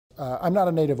I'm not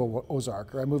a native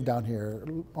Ozarker. I moved down here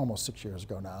almost 6 years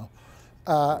ago now.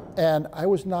 And I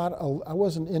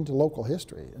wasn't into local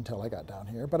history until I got down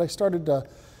here, but I started to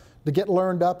get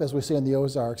learned up, as we say in the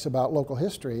Ozarks, about local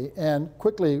history, and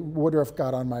quickly Woodruff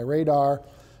got on my radar.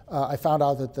 I found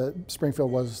out that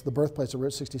Springfield was the birthplace of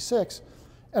Route 66,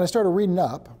 and I started reading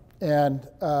up, and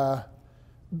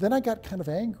then I got kind of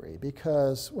angry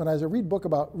because when I read books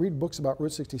about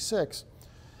Route 66,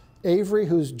 Avery,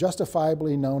 who's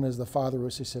justifiably known as the father of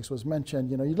Route 66, was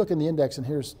mentioned. You know, you look in the index and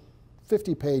here's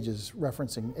 50 pages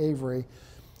referencing Avery.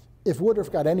 If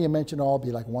Woodruff got any mention at all, it'd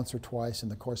be like once or twice in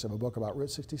the course of a book about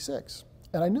Route 66.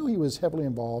 And I knew he was heavily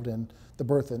involved in the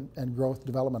birth and growth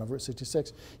development of Route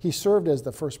 66. He served as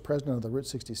the first president of the Route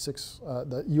 66,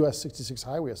 the US 66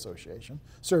 Highway Association,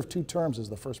 served 2 terms as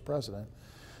the first president.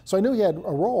 So I knew he had a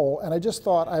role, and I just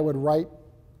thought I would write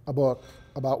a book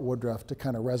about Woodruff to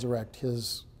kind of resurrect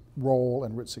his role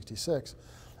in Route 66.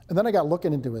 And then I got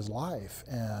looking into his life,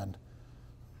 and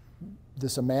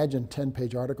this imagined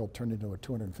 10-page article turned into a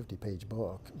 250-page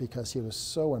book because he was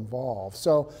so involved.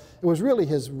 So it was really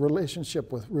his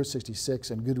relationship with Route 66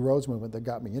 and Good Roads movement that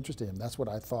got me interested in him. That's what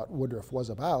I thought Woodruff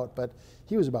was about, but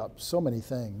he was about so many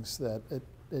things that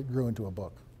it grew into a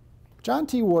book. John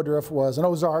T. Woodruff was an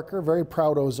Ozarker, very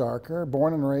proud Ozarker,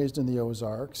 born and raised in the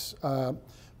Ozarks,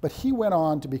 but he went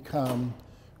on to become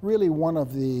really one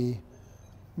of the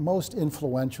most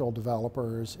influential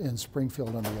developers in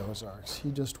Springfield and the Ozarks. He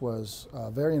just was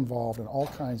very involved in all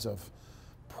kinds of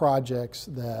projects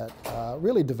that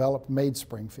really made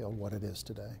Springfield what it is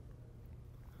today.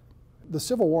 The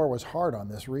Civil War was hard on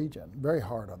this region, very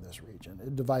hard on this region.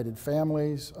 It divided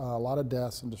families, a lot of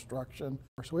deaths and destruction.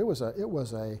 So it was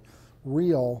a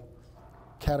real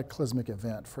cataclysmic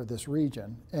event for this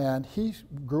region. And he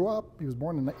grew up, he was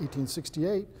born in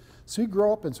 1868, so he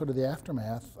grew up in sort of the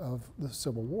aftermath of the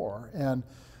Civil War. And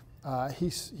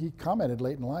he commented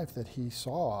late in life that he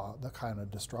saw the kind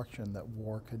of destruction that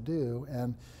war could do,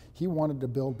 and he wanted to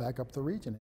build back up the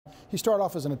region. He started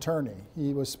off as an attorney.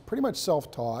 He was pretty much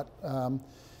self-taught,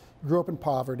 grew up in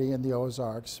poverty in the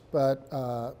Ozarks, but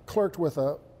clerked with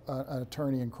an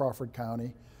attorney in Crawford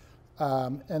County.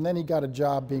 And then he got a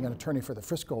job being an attorney for the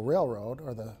Frisco Railroad,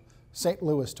 or the St.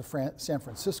 Louis to San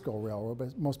Francisco Railroad,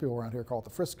 but most people around here call it the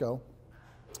Frisco.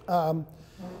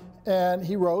 And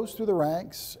he rose through the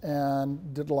ranks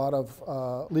and did a lot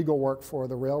of legal work for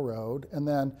the railroad. And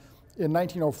then in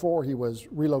 1904, he was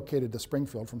relocated to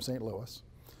Springfield from St. Louis.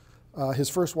 His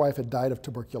first wife had died of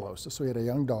tuberculosis, so he had a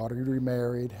young daughter. He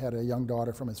remarried, had a young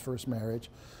daughter from his first marriage.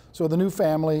 So the new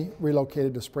family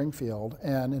relocated to Springfield,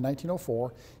 and in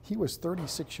 1904, he was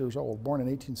 36 years old, born in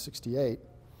 1868.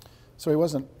 So he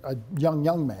wasn't a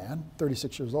young man,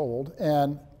 36 years old,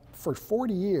 and for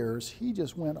 40 years, he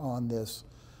just went on this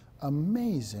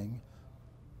amazing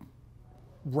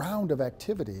round of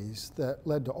activities that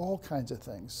led to all kinds of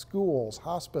things, schools,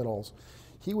 hospitals.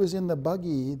 He was in the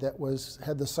buggy that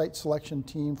had the site selection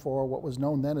team for what was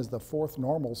known then as the 4th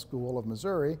Normal School of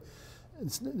Missouri.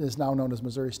 It is now known as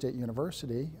Missouri State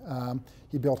University.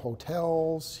 He built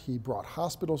hotels, he brought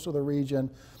hospitals to the region.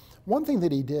 One thing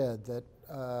that he did that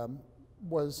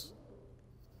was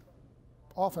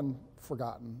often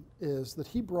forgotten is that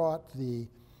he brought the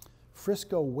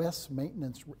Frisco West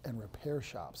Maintenance and Repair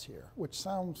Shops here, which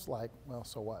sounds like, well,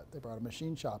 so what? They brought a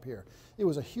machine shop here. It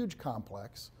was a huge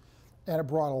complex, and it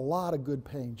brought a lot of good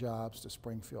paying jobs to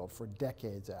Springfield for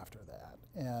decades after that.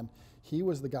 And he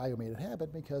was the guy who made it happen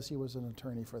because he was an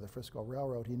attorney for the Frisco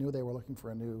Railroad. He knew they were looking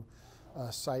for a new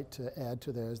site to add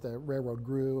to theirs. The railroad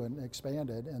grew and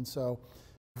expanded, and so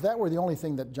if that were the only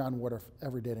thing that John Woodruff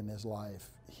ever did in his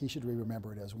life, he should be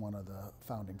remembered as one of the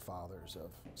founding fathers of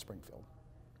Springfield.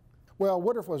 Well,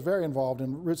 Woodruff was very involved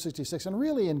in Route 66 and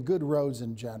really in good roads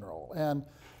in general. And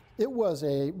it was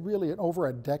really an over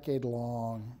a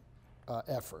decade-long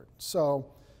effort. So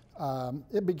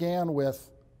it began with,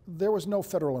 there was no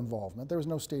federal involvement, there was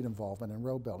no state involvement in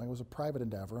road building. It was a private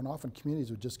endeavor, and often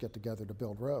communities would just get together to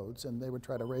build roads, and they would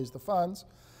try to raise the funds.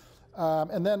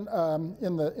 And then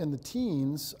in the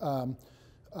teens,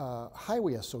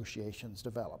 highway associations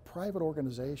developed. Private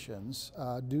organizations,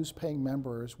 dues-paying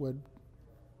members would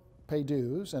pay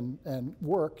dues and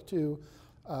work to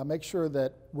make sure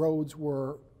that roads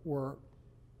were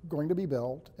going to be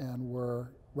built and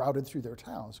were routed through their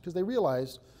towns, because they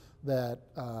realized that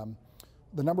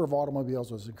the number of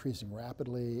automobiles was increasing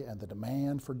rapidly and the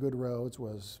demand for good roads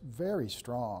was very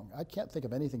strong. I can't think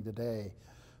of anything today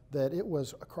that it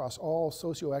was across all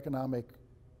socioeconomic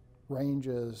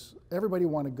ranges. Everybody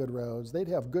wanted good roads. They'd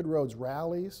have good roads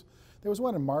rallies. There was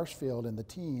one in Marshfield in the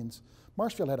teens.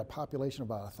 Marshfield had a population of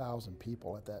about 1,000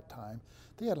 people at that time.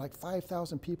 They had like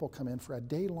 5,000 people come in for a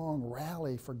day-long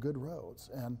rally for good roads,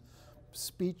 and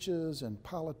speeches and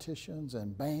politicians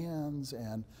and bands,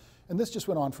 and this just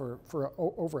went on for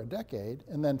over a decade.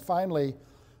 And then finally,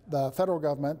 the federal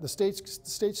government, the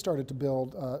states started to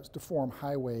build, to form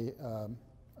highway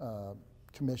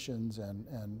commissions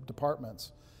and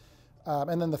departments.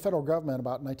 And then the federal government,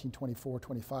 about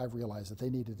 1924-25, realized that they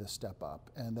needed to step up,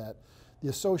 and that the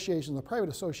associations, the private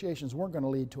associations, weren't going to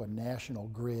lead to a national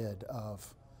grid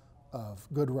of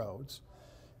good roads.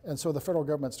 And so the federal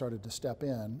government started to step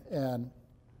in, and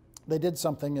they did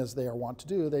something, as they are wont to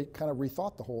do. They kind of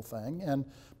rethought the whole thing, and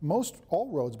all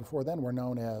roads before then were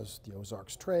known as the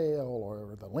Ozarks Trail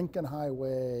or the Lincoln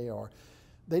Highway, or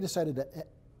they decided to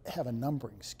have a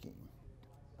numbering scheme,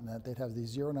 and that they'd have these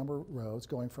zero-number roads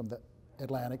going from the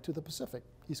Atlantic to the Pacific,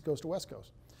 East Coast to West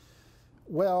Coast.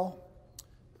 Well,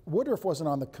 Woodruff wasn't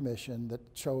on the commission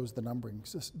that chose the numbering,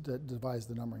 that devised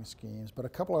the numbering schemes, but a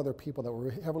couple other people that were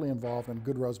heavily involved in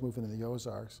good roads moving in the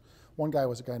Ozarks. One guy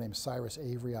was a guy named Cyrus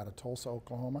Avery out of Tulsa,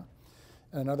 Oklahoma,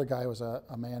 and another guy was a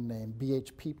man named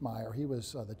B.H. Piepmeyer. He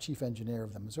was the chief engineer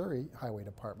of the Missouri Highway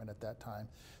Department at that time.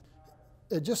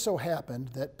 It just so happened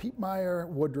that Piepmeyer,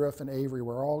 Woodruff, and Avery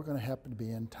were all going to happen to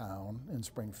be in town in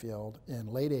Springfield in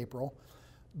late April.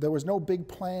 There was no big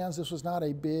plans. This was not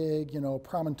a big,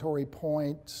 promontory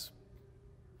point,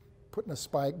 putting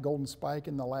a golden spike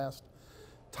in the last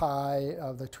tie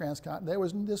of the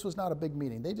transcontinental. This was not a big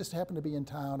meeting. They just happened to be in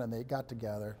town, and they got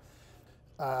together.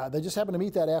 They just happened to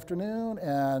meet that afternoon,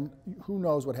 and who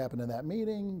knows what happened in that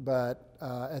meeting, but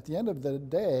at the end of the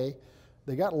day,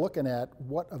 they got looking at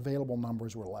what available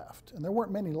numbers were left, and there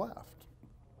weren't many left.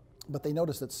 But they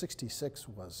noticed that 66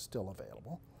 was still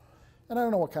available. And I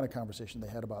don't know what kind of conversation they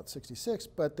had about 66,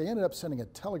 but they ended up sending a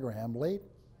telegram late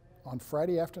on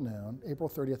Friday afternoon, April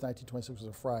 30th, 1926 was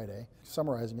a Friday.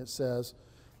 Summarizing, it says,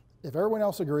 if everyone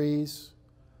else agrees,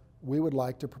 we would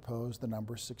like to propose the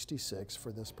number 66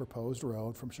 for this proposed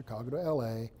road from Chicago to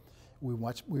LA. We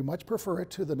much prefer it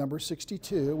to the number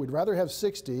 62. We'd rather have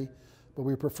 60, but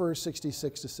we prefer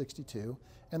 66 to 62,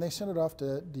 and they sent it off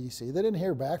to DC. They didn't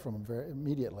hear back from them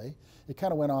immediately. It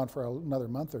kind of went on for another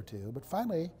month or two, but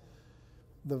finally,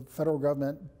 the federal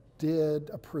government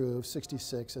did approve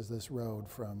 66 as this road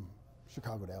from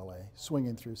Chicago to LA,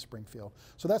 swinging through Springfield.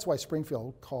 So that's why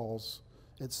Springfield calls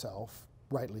itself,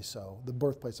 rightly so, the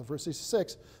birthplace of Route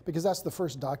 66, because that's the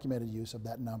first documented use of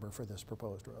that number for this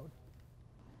proposed road.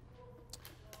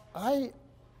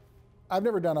 I've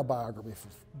never done a biography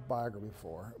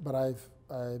before, but I've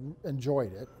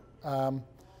enjoyed it.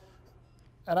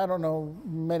 And I don't know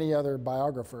many other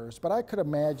biographers, but I could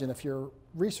imagine if you're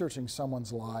researching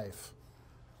someone's life,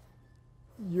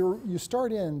 you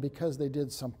start in because they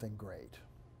did something great.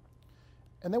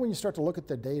 And then when you start to look at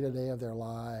the day-to-day of their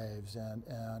lives,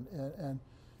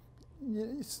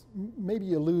 maybe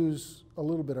you lose a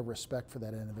little bit of respect for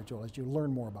that individual as you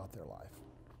learn more about their life.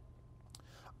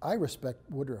 I respect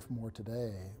Woodruff more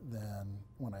today than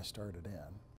when I started in.